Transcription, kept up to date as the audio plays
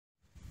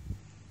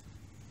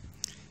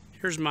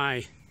Here's my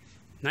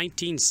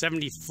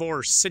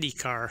 1974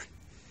 Citicar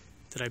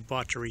that I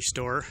bought to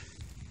restore.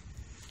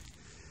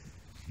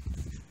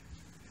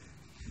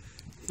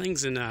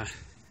 Thing's in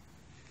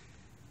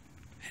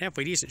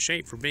halfway decent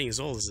shape for being as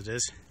old as it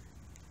is.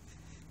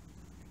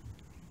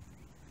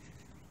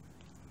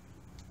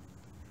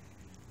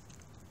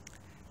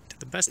 To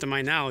the best of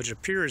my knowledge, it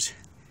appears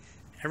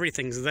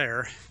everything's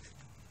there.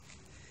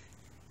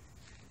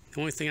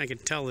 The only thing I can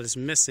tell that is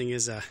missing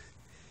is the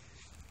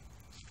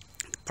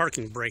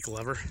parking brake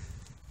lever.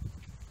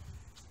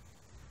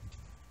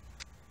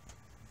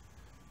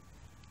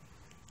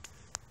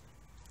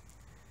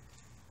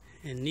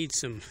 And needs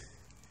some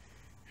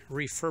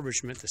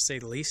refurbishment, to say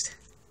the least.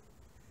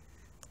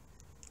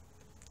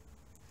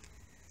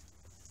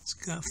 It's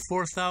got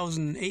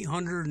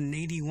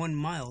 4,881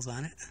 miles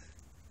on it.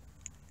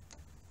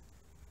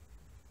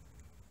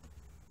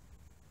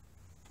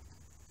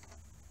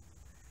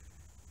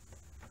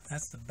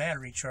 That's the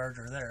battery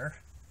charger there.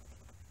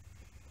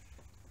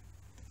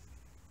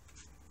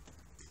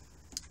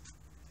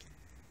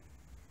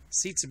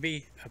 Seats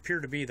appear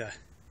to be the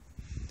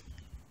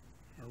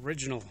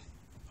original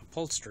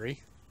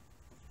upholstery.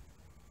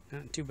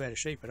 Not in too bad a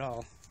shape at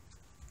all.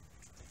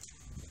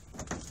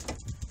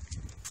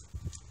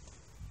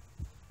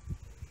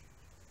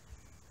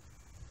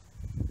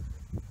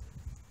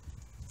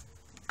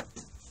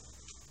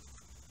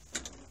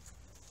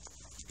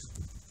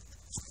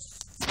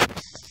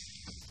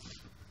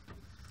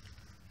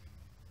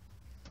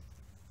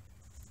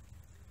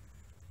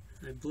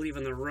 I believe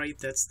on the right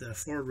that's the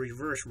forward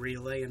reverse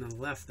relay, and on the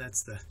left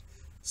that's the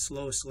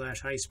slow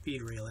 / high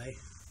speed relay.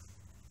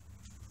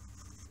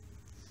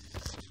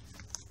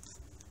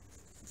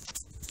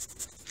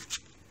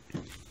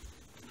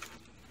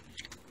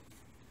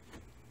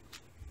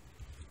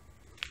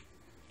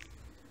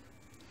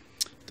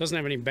 Doesn't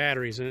have any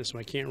batteries in it, so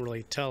I can't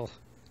really tell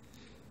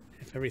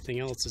if everything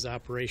else is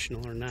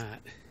operational or not.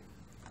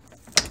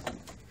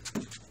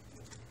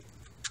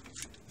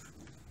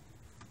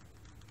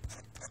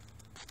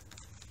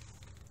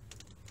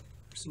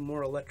 Some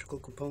more electrical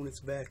components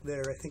back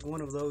there. I think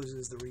one of those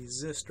is the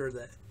resistor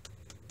that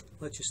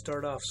lets you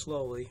start off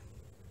slowly.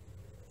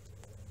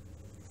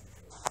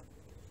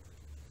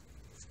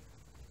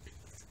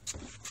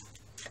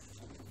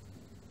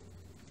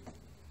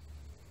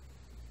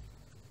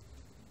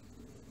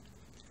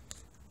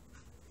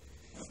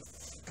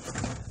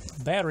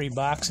 Battery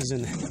box is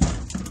in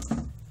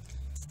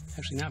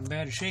actually not in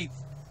bad shape.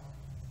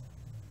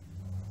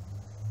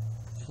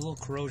 There's a little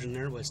corrosion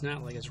there, but it's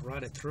not like it's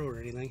rotted through or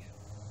anything.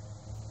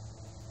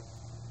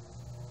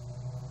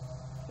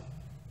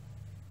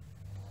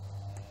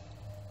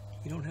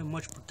 You don't have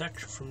much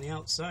protection from the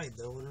outside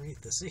though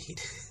underneath the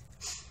seat.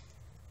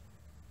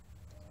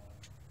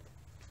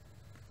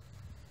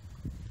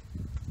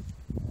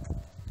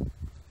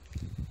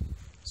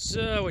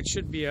 So it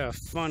should be a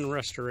fun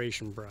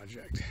restoration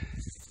project.